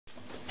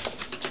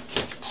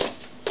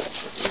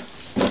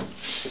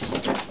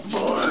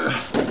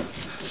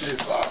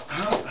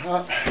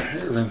hot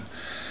here in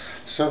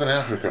Southern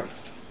Africa.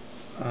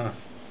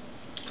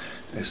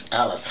 It's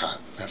Alice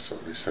hot. That's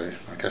what we say.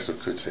 I guess we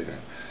could say that.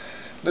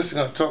 Listen,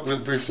 I'm going to talk real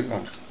briefly.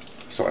 Oh,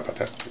 sorry about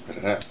that. Get rid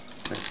of that.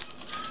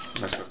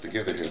 Put my stuff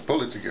together here.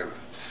 Pull it together.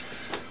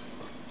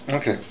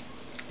 Okay.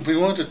 We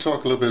wanted to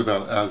talk a little bit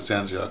about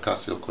Alexandra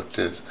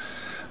Ocasio-Cortez.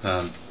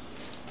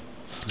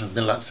 There's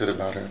been a lot said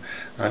about her.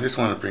 I just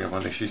want to bring up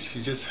one thing.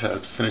 She just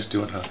had finished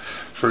doing her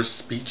first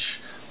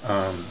speech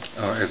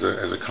as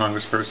a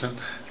congressperson,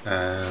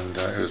 and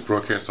it was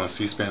broadcast on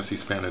C-SPAN.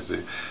 C-SPAN is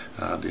the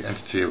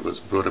entity it was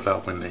brought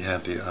about when they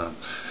had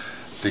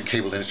the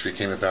cable industry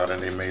came about,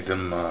 and they made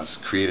them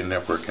create a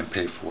network and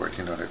pay for it.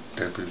 You know,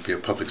 that would be a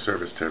public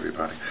service to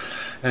everybody.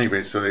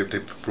 Anyway, so they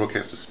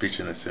broadcast the speech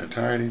in its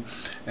entirety,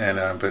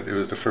 and but it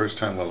was the first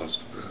time. Well,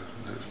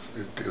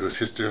 it was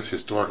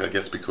historic, I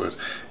guess, because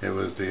it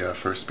was the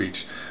first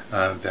speech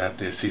that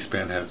the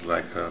C-SPAN has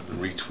like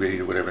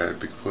retweeted or whatever,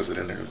 because it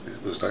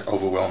was like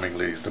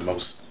overwhelmingly the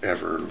most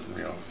ever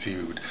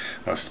viewed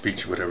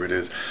speech, whatever it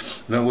is.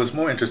 Now, what's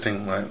more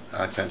interesting with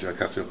Alexandra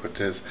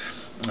Ocasio-Cortez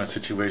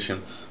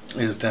situation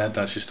is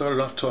that she started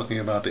off talking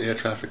about the air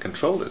traffic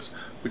controllers,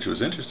 which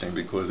was interesting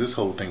because this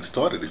whole thing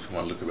started, if you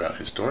want to look about it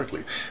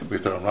historically,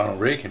 with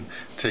Ronald Reagan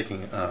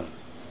taking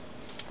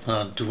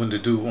doing the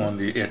do on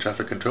the air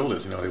traffic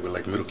controllers. They were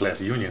like middle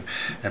class union,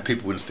 and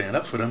people wouldn't stand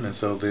up for them, and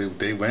so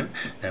they went,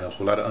 and a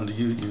whole lot of under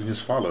unions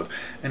followed.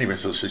 Anyway,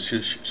 so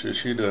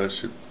she'd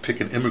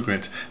pick an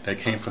immigrant that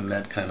came from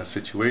that kind of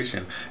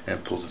situation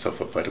and pulls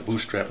itself up by the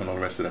bootstrap and all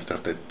the rest of that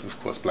stuff that, of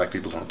course, black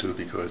people don't do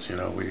because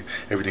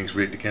everything's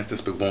rigged against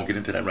us. But we won't get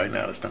into that right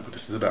now. That's not what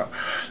this is about.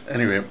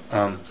 Anyway,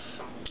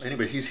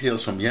 he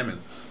hails from Yemen.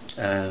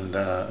 And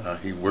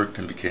he worked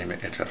and became an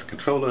air traffic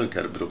controller,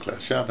 got a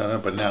middle-class job,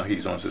 but now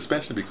he's on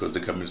suspension because the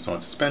government is on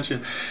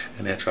suspension,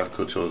 and air traffic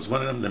controller is one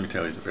of them. Let me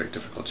tell you, it's a very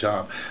difficult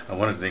job.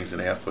 One of the things in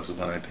the Air Force is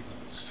one, I think,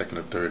 second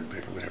or third,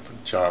 whatever,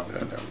 job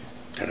that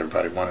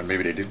everybody wanted.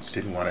 Maybe they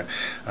didn't want it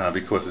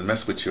because it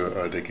messed with your,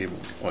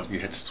 you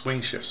had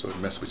swing shifts, so it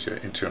messed with your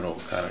internal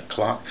kind of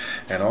clock,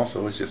 and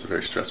also it's just a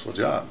very stressful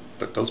job.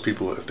 But those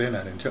people, if they're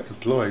not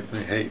employed,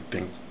 hey,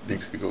 things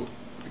could go.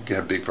 You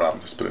have big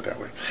problems, let's put it that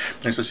way.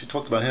 And so she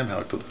talked about him, how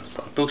he put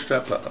the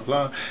bootstrap, blah blah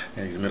blah,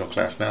 and he's middle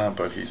class now,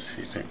 but he's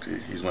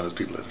one of those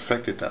people that's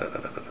affected. Da, da, da,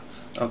 da,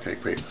 da. Okay,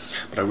 great.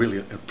 But I'm really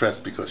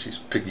impressed because she's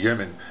picked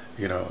Yemen,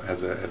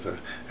 as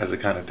a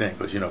kind of thing,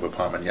 because we're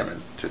bombing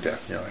Yemen to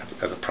death,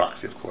 as a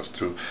proxy, of course,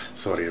 through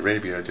Saudi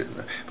Arabia.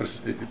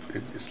 But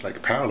it's like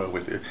a parallel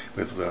with the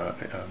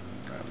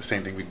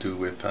same thing we do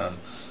with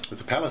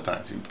the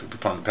Palestinians. You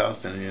bomb the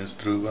Palestinians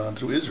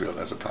through Israel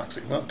as a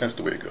proxy. Well, that's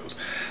the way it goes.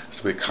 That's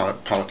the way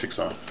politics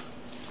are.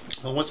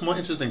 Well, what's more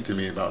interesting to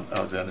me about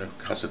Alexandra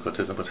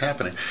Ocasio-Cortez and what's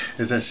happening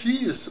is that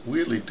she is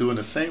weirdly doing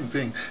the same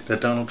thing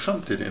that Donald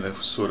Trump did in a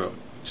sort of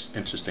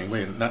interesting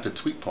way, not the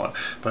tweet part,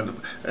 but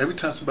every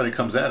time somebody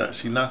comes at her,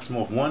 she knocks them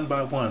off one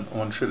by one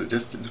on Twitter,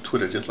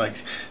 just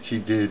like she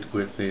did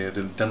with the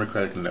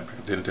Democratic and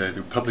the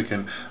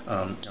Republican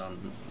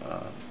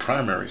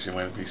primaries.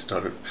 When we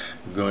started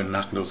going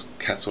knocking those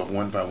cats off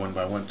one by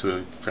one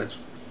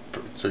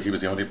so he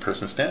was the only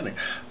person standing,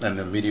 and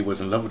the media was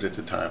in love with it at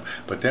the time.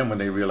 But then when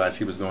they realized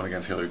he was going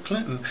against Hillary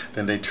Clinton,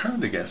 then they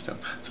turned against him.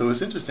 So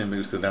it's interesting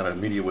because now the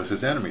media was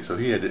his enemy. So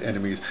he had the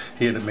enemies.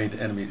 He had made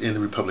the enemies in the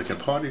Republican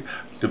Party,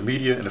 the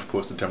media, and of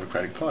course the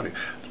Democratic Party.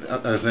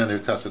 Alexandra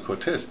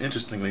Ocasio-Cortez,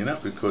 interestingly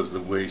enough, because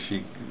of the way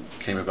she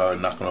came about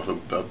knocking off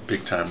a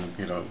big time,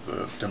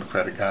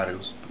 Democratic guy who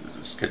was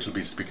scheduled to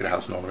be Speaker of the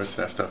House and all the rest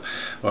of that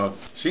stuff. Well,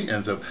 she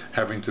ends up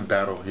having to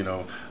battle,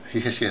 she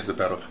has to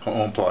battle her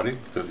own party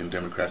because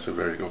Democrats are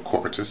very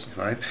corporatist,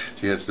 right?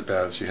 She has to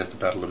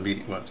battle the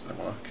media. Well,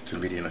 I'll get to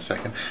the media in a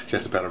second. She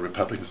has to battle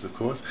Republicans, of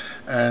course,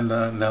 and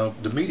now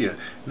the media.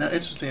 Now,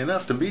 interestingly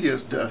enough, the media,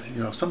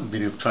 some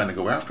media are trying to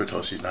go after her, tell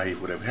her she's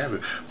naive, whatever have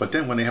you. But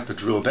then when they have to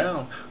drill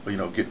down,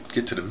 or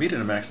get to the meat of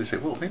the max, they say,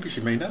 well, maybe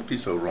she may not be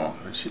so wrong.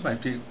 She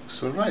might be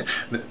so right.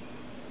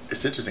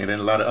 It's interesting. And then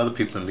a lot of other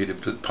people in the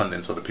media,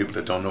 pundits or the people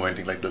that don't know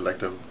anything, like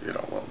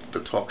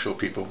the talk show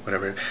people,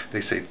 whatever, they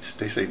say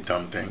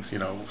dumb things,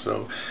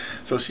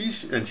 So she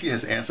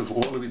has answers for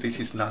all of these.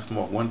 She knocks them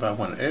off one by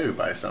one.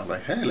 Everybody sounds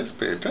like, hey, let's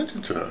pay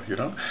attention to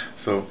her,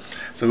 So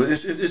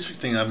it's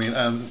interesting. I mean,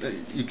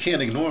 you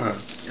can't ignore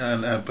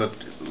her. But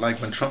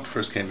like when Trump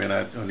first came in,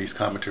 on these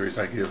commentaries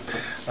I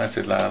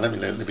said, let me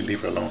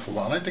leave her alone for a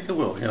while. And I think it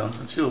will,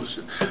 And she'll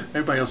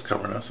everybody else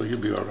covering her, so you'll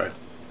be all right.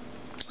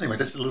 Anyway,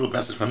 this is a little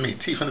message from me,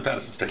 T from the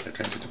Patterson's taking a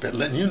train to Tibet,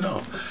 letting you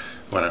know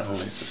what I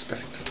only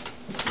suspect.